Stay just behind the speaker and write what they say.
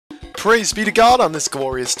Praise be to God on this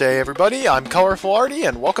glorious day, everybody. I'm Colorful Artie,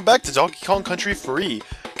 and welcome back to Donkey Kong Country Free.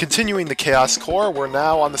 Continuing the Chaos Core, we're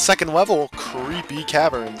now on the second level, Creepy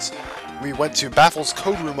Caverns. We went to Baffle's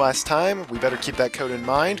code room last time. We better keep that code in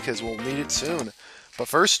mind, because we'll need it soon. But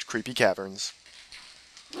first, Creepy Caverns.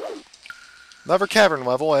 Another cavern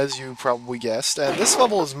level, as you probably guessed, and this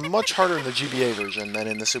level is much harder in the GBA version than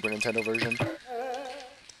in the Super Nintendo version.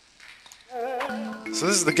 So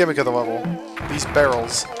this is the gimmick of the level. These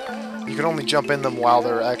barrels. You can only jump in them while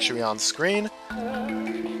they're actually on screen,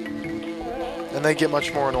 and they get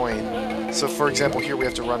much more annoying. So for example, here we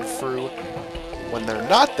have to run through when they're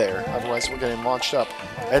not there, otherwise we're getting launched up.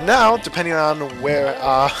 And now, depending on where,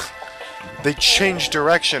 they change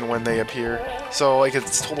direction when they appear. So like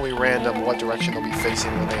it's totally random what direction they'll be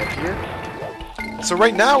facing when they appear. So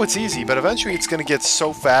right now it's easy, but eventually it's going to get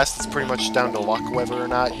so fast it's pretty much down to luck whether or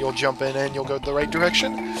not you'll jump in and you'll go the right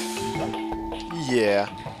direction. Yeah.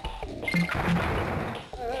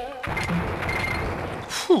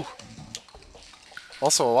 Whew.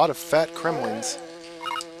 Also a lot of fat Kremlins.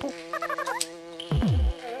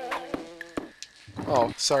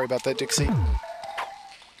 Oh, sorry about that, Dixie.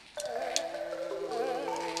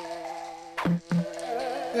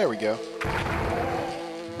 There we go.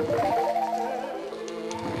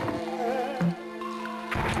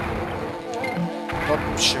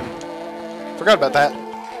 Oh, shoot. Forgot about that.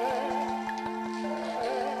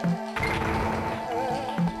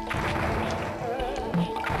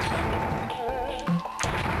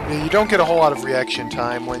 Yeah, you don't get a whole lot of reaction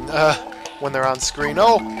time when they're on screen.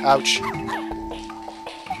 Oh, ouch.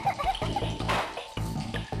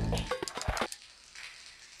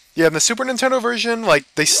 Yeah, in the Super Nintendo version, like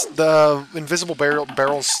the invisible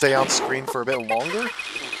barrels stay on screen for a bit longer,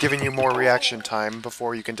 giving you more reaction time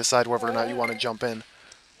before you can decide whether or not you want to jump in.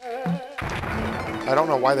 I don't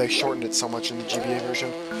know why they shortened it so much in the GBA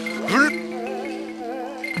version.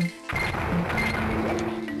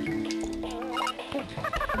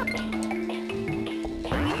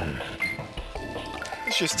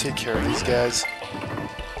 Let's just take care of these guys.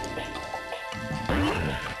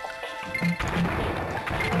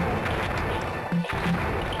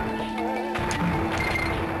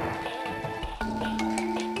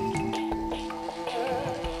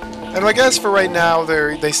 And I guess for right now,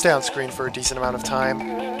 they stay on screen for a decent amount of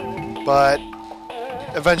time, but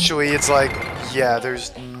eventually it's like, yeah,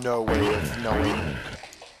 there's no way of knowing.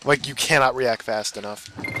 Like, you cannot react fast enough.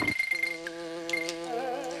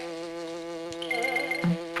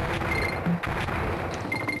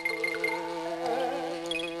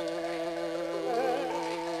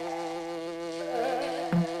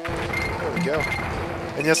 There we go.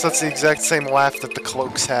 And yes, that's the exact same laugh that the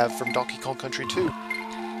cloaks have from Donkey Kong Country 2.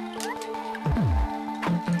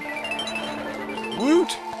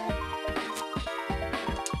 Woot!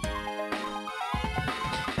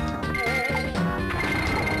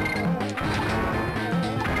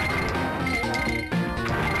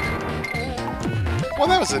 Well,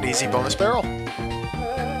 that was an easy bonus barrel.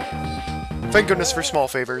 Thank goodness for small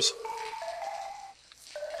favors.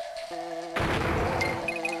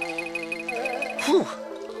 Whew!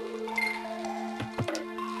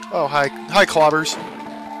 Oh, hi clobbers.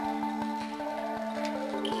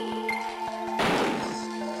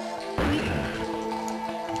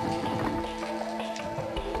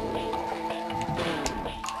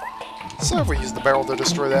 So if we use the barrel to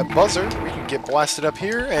destroy that buzzer, we can get blasted up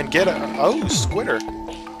here and get a... Oh, Squitter.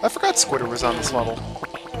 I forgot Squitter was on this level.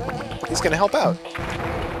 He's gonna help out.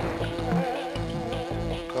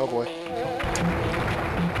 Oh boy.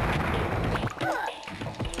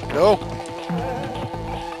 No!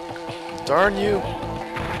 Darn you!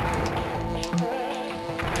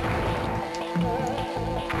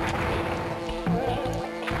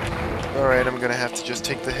 Alright, I'm gonna have to just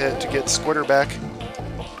take the hit to get Squitter back.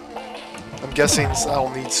 I'm guessing I'll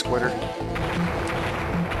need Squitter.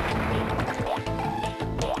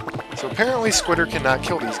 So apparently Squitter cannot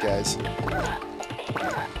kill these guys.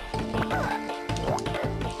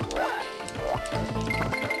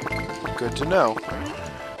 Good to know.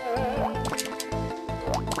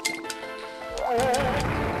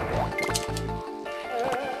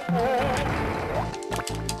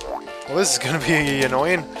 Well, this is gonna be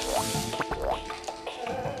annoying.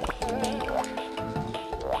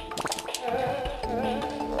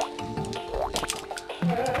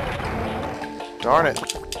 Darn it.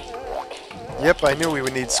 Yep, I knew we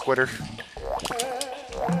would need Squitter.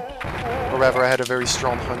 Or rather, I had a very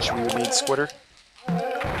strong hunch we would need Squitter.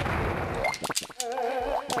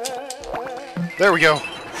 There we go.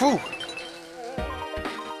 Whew!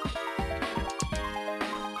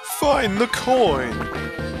 Find the coin!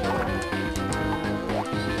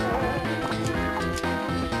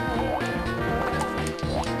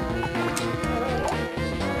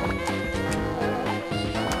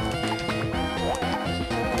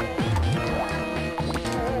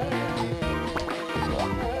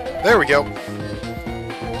 There we go.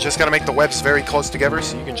 Just gotta make the webs very close together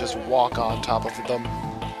so you can just walk on top of them.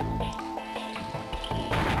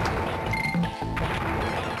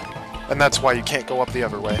 And that's why you can't go up the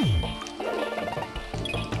other way.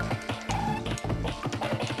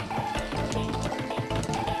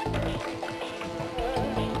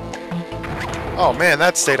 Oh man,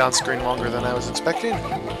 that stayed on screen longer than I was expecting.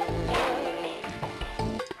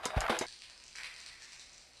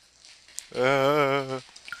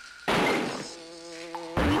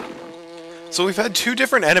 So we've had two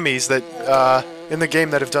different enemies that in the game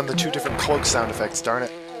that have done the two different cloak sound effects, darn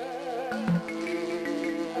it.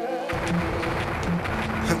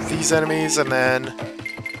 These enemies and then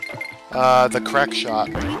the crack shot.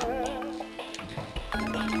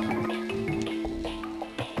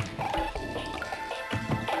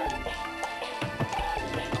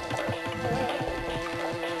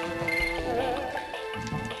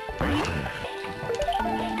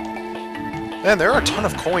 Man, there are a ton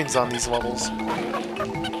of coins on these levels.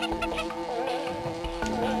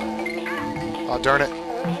 Aw, darn it.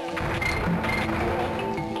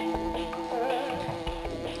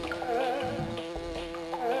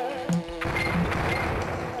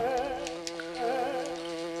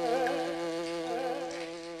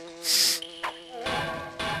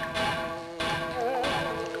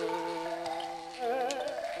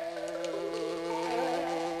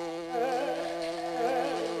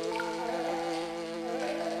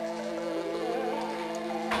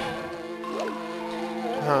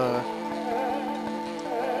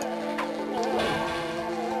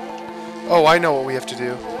 Oh, I know what we have to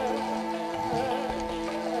do.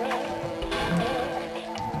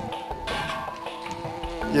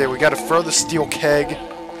 Yeah, we gotta throw the steel keg.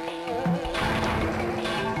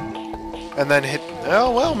 And then hit...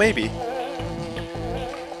 Oh, well, maybe.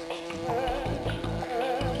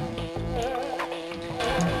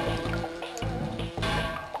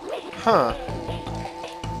 Huh.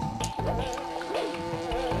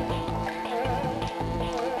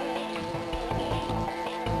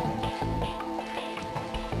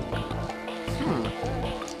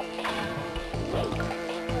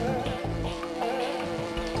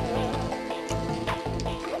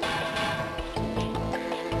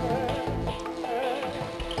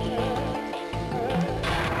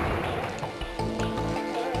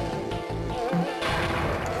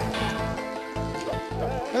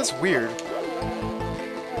 That's weird.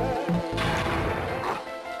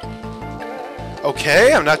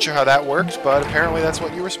 Okay, I'm not sure how that worked, but apparently that's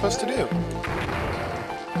what you were supposed to do.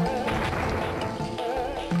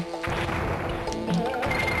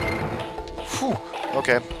 Whew.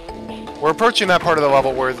 Okay. We're approaching that part of the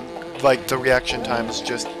level where, like, the reaction time is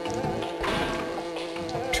just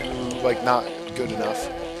too, like, not good enough.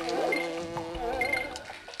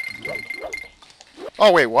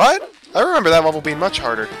 Oh, wait, what? I remember that level being much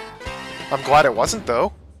harder. I'm glad it wasn't,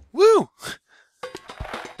 though. Woo!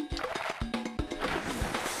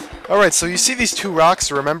 Alright, so you see these two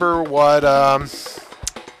rocks. Remember what,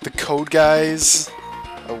 the code guys,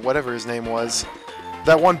 or whatever his name was,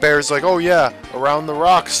 that one bear's like, oh yeah, around the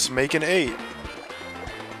rocks, make an 8.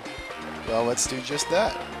 Well, let's do just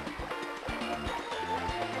that.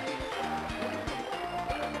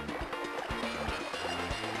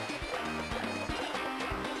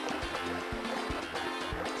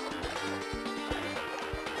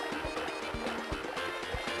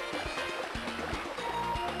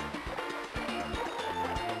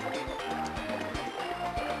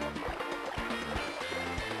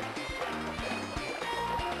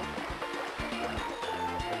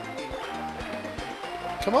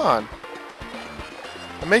 Come on.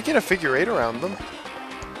 I'm making a figure 8 around them.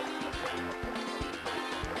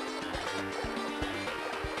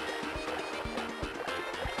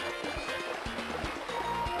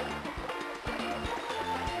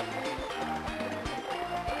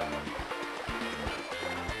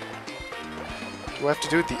 Do I have to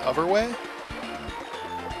do it the other way?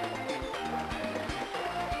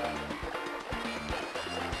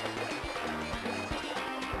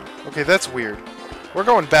 Okay, that's weird. We're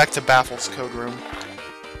going back to Baffle's code room.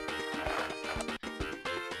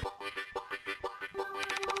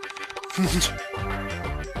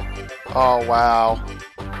 Oh, wow.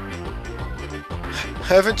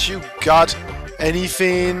 Haven't you got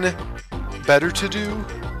anything better to do?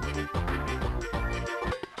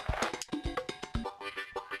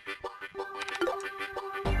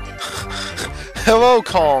 Hello,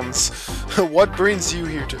 Calms. What brings you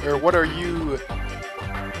here to... or what are you...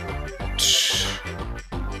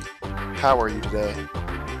 How are you today?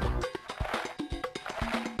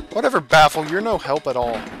 Whatever, Baffle, you're no help at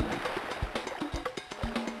all.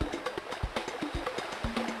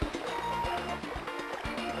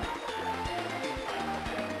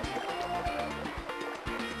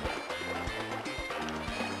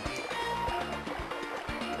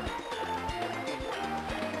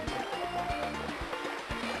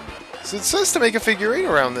 So it says to make a figure 8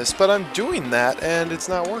 around this, but I'm doing that, and it's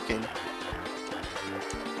not working.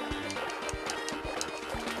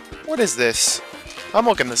 What is this? I'm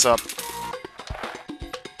looking this up.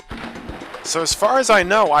 So as far as I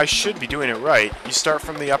know, I should be doing it right. You start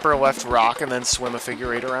from the upper left rock and then swim a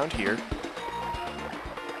figure 8 around here.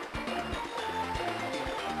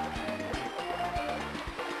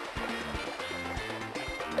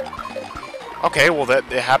 Okay, well it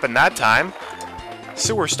happened that time.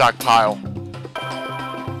 Sewer stockpile. Blue,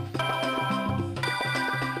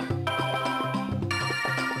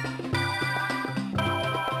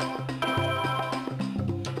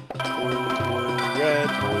 blue, red,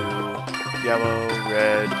 blue. Yellow,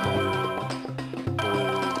 red, blue.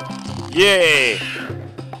 Blue. Yay!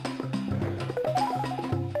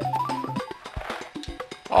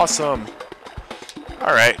 Awesome.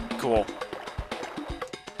 Alright, cool.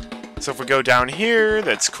 So if we go down here,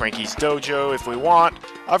 that's Cranky's Dojo if we want.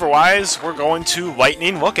 Otherwise, we're going to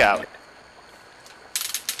Lightning Lookout.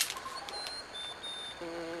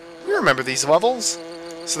 You remember these levels?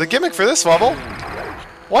 So the gimmick for this level,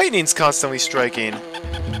 lightning's constantly striking.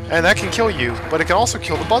 And that can kill you, but it can also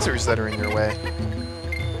kill the buzzers that are in your way.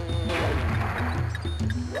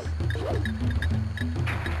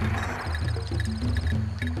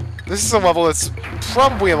 This is a level that's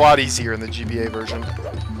probably a lot easier in the GBA version.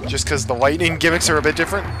 Just because the lightning gimmicks are a bit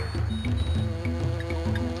different.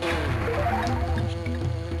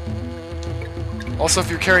 Also, if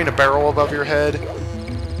you're carrying a barrel above your head,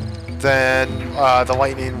 then the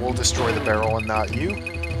lightning will destroy the barrel and not you.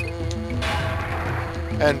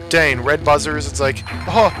 And dang, red buzzers, it's like,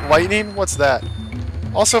 oh, lightning? What's that?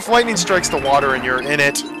 Also, if lightning strikes the water and you're in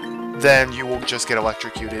it, then you will just get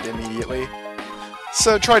electrocuted immediately.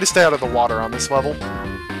 So try to stay out of the water on this level.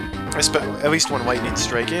 At least when lightning's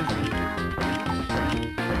striking. And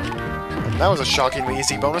that was a shockingly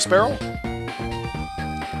easy bonus barrel.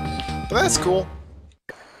 But that's cool.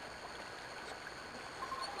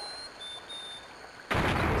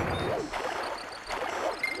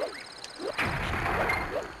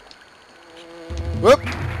 Whoop!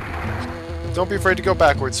 Don't be afraid to go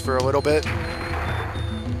backwards for a little bit.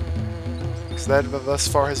 Because that thus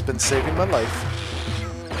far has been saving my life.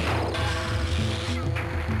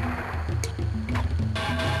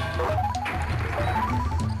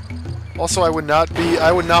 Also, I would not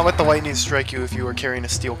let the lightning strike you if you were carrying a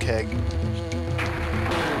steel keg.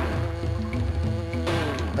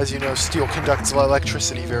 As you know, steel conducts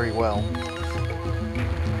electricity very well.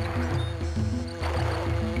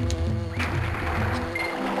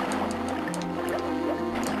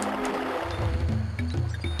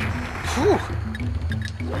 Whew!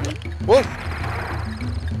 Whoa!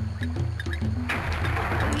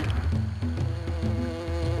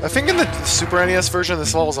 I think in the Super NES version,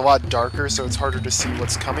 this level is a lot darker, so it's harder to see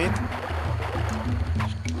what's coming.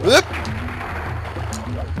 Whoop!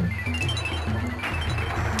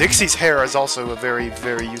 Dixie's hair is also a very,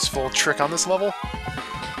 very useful trick on this level.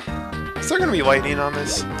 Is there gonna be lightning on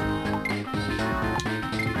this?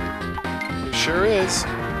 It sure is.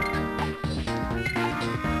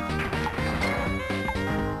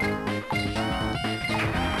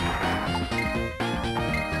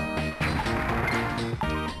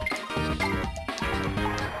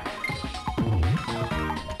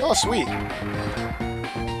 Oh, sweet.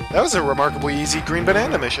 That was a remarkably easy green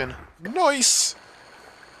banana mission. Nice!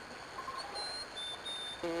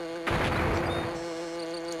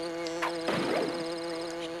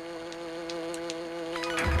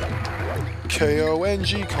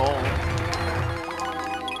 K-O-N-G Kong.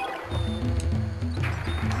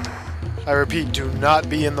 I repeat, do not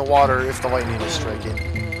be in the water if the lightning is striking.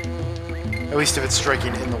 At least if it's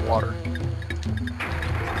striking in the water.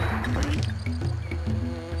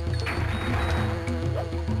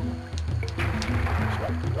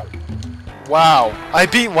 Wow, I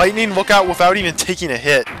beat Lightning Lookout without even taking a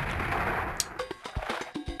hit.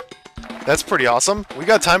 That's pretty awesome. We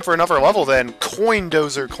got time for another level then. Coin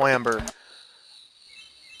Dozer Clamber.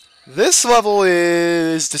 This level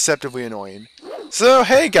is deceptively annoying. So,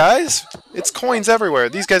 hey guys, it's coins everywhere.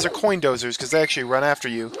 These guys are coin dozers because they actually run after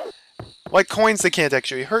you. Like coins, they can't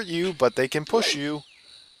actually hurt you, but they can push you.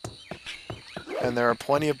 And there are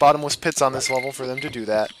plenty of bottomless pits on this level for them to do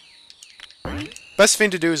that. Best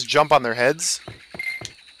thing to do is jump on their heads.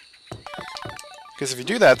 Because if you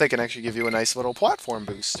do that, they can actually give you a nice little platform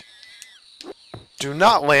boost. Do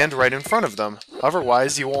not land right in front of them.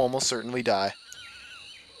 Otherwise, you will almost certainly die.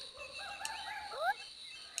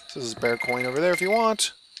 So this is bear coin over there if you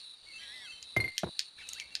want.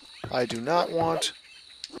 I do not want.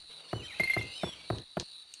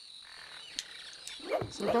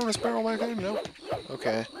 Is there a bonus barrel back there? Nope.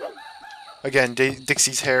 Okay. Again,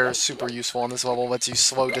 Dixie's hair is super useful on this level, lets you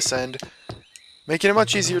slow descend, making it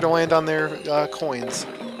much easier to land on their coins.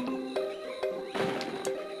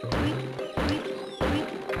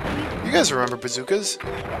 You guys remember bazookas?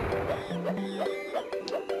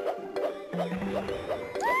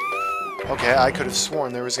 Okay, I could have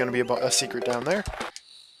sworn there was going to be a secret down there.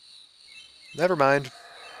 Never mind.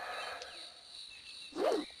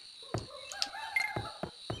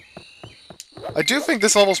 I do think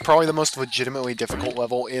this level is probably the most legitimately difficult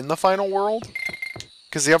level in the final world,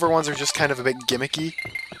 because the other ones are just kind of a bit gimmicky,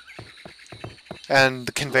 and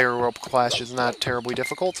the conveyor rope clash is not terribly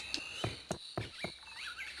difficult.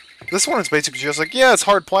 This one is basically just like, yeah, it's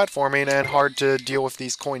hard platforming and hard to deal with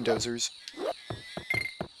these coin dozers.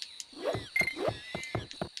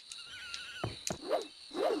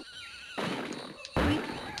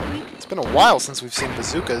 It's been a while since we've seen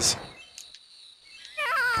bazookas.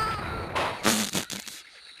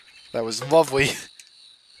 That was lovely.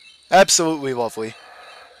 Absolutely lovely.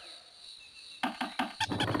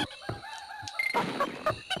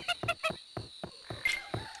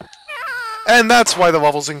 And that's why the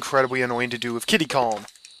level's incredibly annoying to do with Kitty Calm.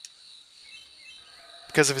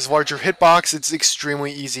 Because of his larger hitbox, it's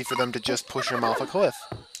extremely easy for them to just push him off a cliff.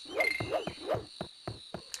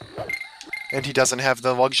 And he doesn't have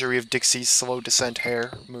the luxury of Dixie's slow descent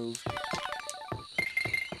hair move.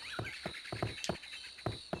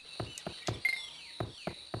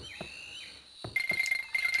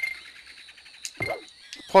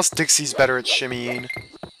 Plus, Dixie's better at shimmying.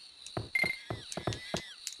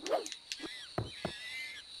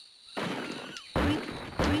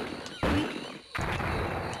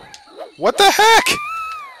 What the heck?!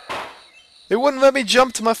 It wouldn't let me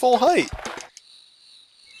jump to my full height!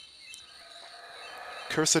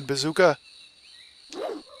 Cursed bazooka.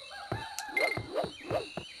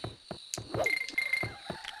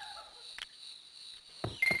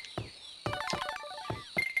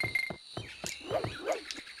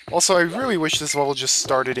 Also, I really wish this level just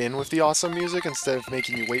started in with the awesome music instead of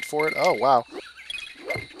making you wait for it. Oh, wow.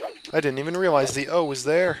 I didn't even realize the O was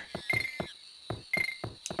there.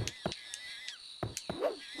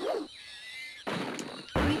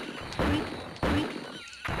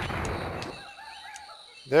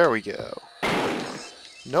 There we go.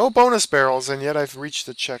 No bonus barrels, and yet I've reached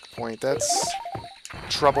the checkpoint. That's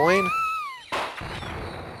troubling.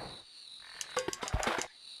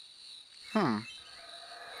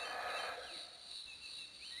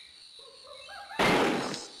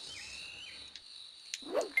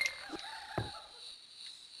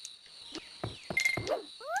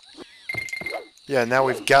 Yeah, now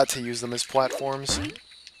we've got to use them as platforms.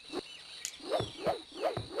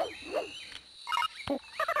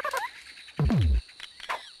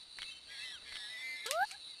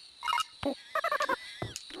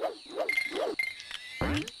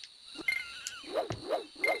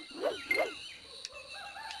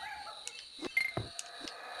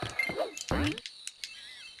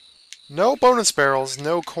 No bonus barrels,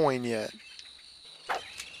 no coin yet.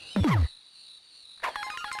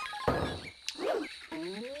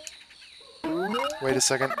 Wait a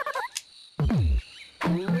second.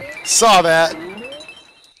 Saw that!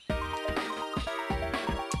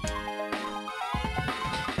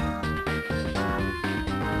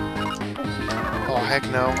 Oh, heck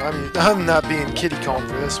no. I'm not being kitty calm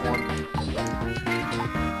for this one.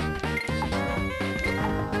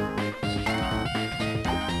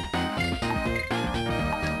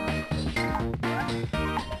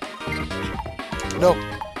 No.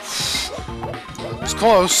 It was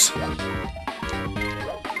close.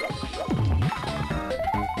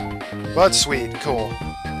 But sweet, cool.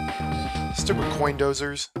 Stupid coin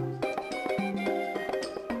dozers.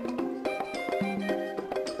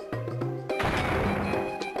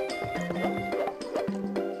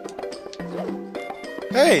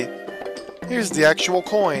 Hey! Here's the actual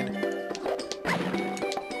coin.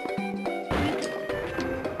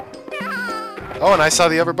 Oh, and I saw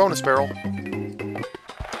the other bonus barrel.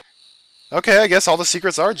 Okay, I guess all the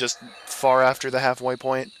secrets are just far after the halfway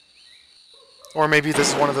point. Or maybe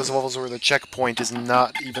this is one of those levels where the checkpoint is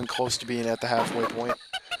not even close to being at the halfway point.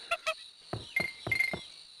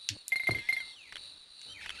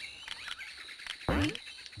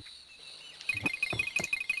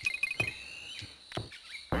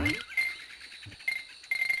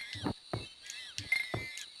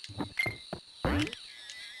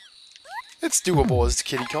 It's doable as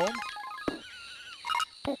Kitty Calm.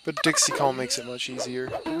 But Dixie Calm makes it much easier.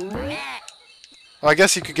 Well, I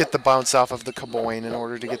guess you could get the bounce off of the Kaboing in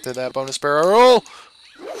order to get to that bonus barrel.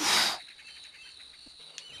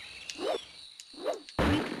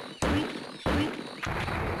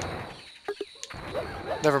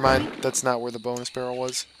 Never mind, that's not where the bonus barrel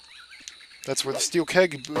was. That's where the steel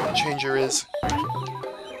keg changer is.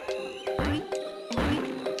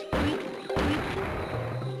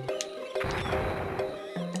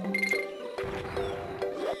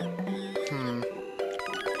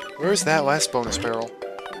 Where's that last bonus barrel?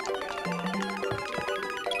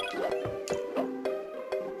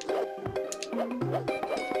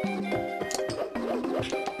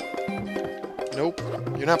 Nope,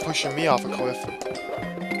 you're not pushing me off a cliff.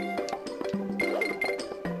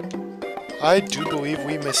 I do believe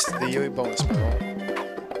we missed the bonus barrel.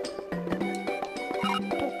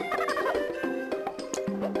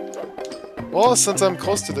 Well, since I'm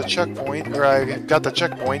close to the checkpoint, or I got the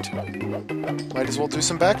checkpoint, might as well do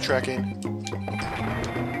some backtracking.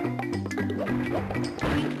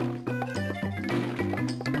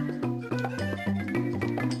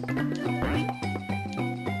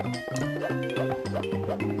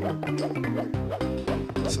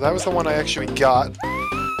 So that was the one I actually got.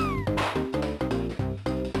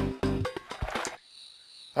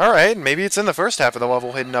 Alright, maybe it's in the first half of the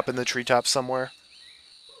level, hidden up in the treetops somewhere.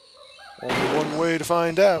 Only one way to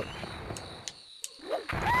find out.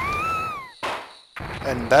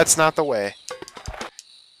 And that's not the way.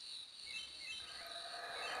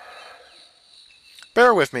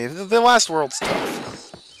 Bear with me, the last world's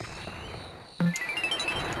tough.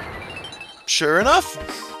 Sure enough,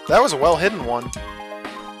 that was a well-hidden one.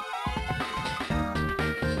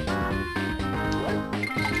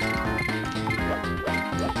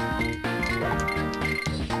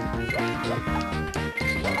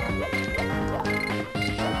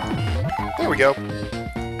 There we go.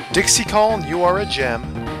 Dixie Call, you are a gem.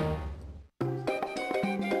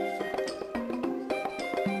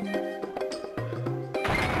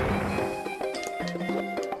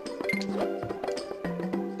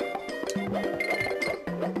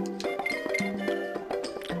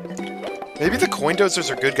 Maybe the coin dozers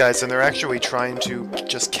are good guys and they're actually trying to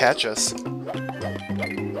just catch us.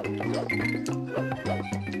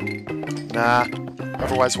 Nah.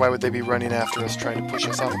 Otherwise, why would they be running after us trying to push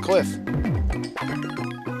us off a cliff?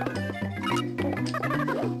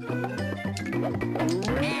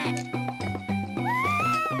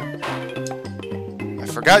 I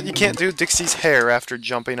forgot you can't do Dixie's hair after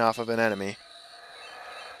jumping off of an enemy.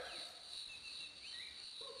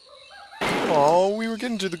 Oh, we were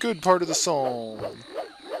getting to the good part of the song.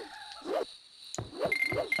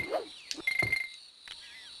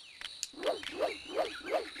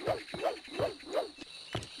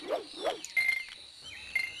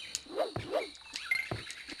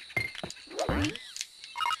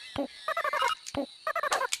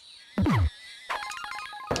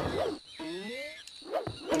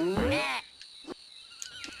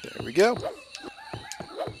 There we go.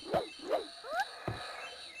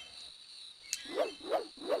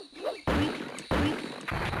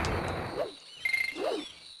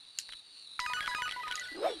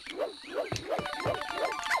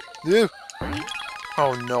 Ew.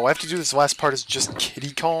 Oh no, I have to do this last part as just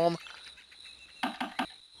kitty calm?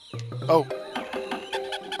 Oh.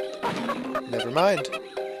 Never mind.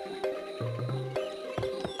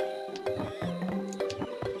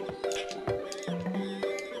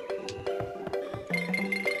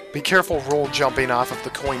 Be careful roll jumping off of the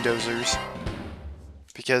coin dozers,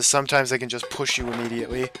 because sometimes they can just push you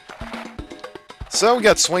immediately. So we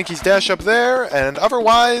got Swanky's Dash up there, and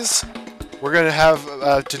otherwise, we're going to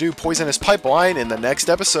have to do Poisonous Pipeline in the next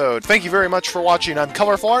episode. Thank you very much for watching. I'm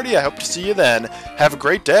Colorful Artie. I hope to see you then. Have a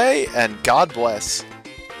great day, and God bless.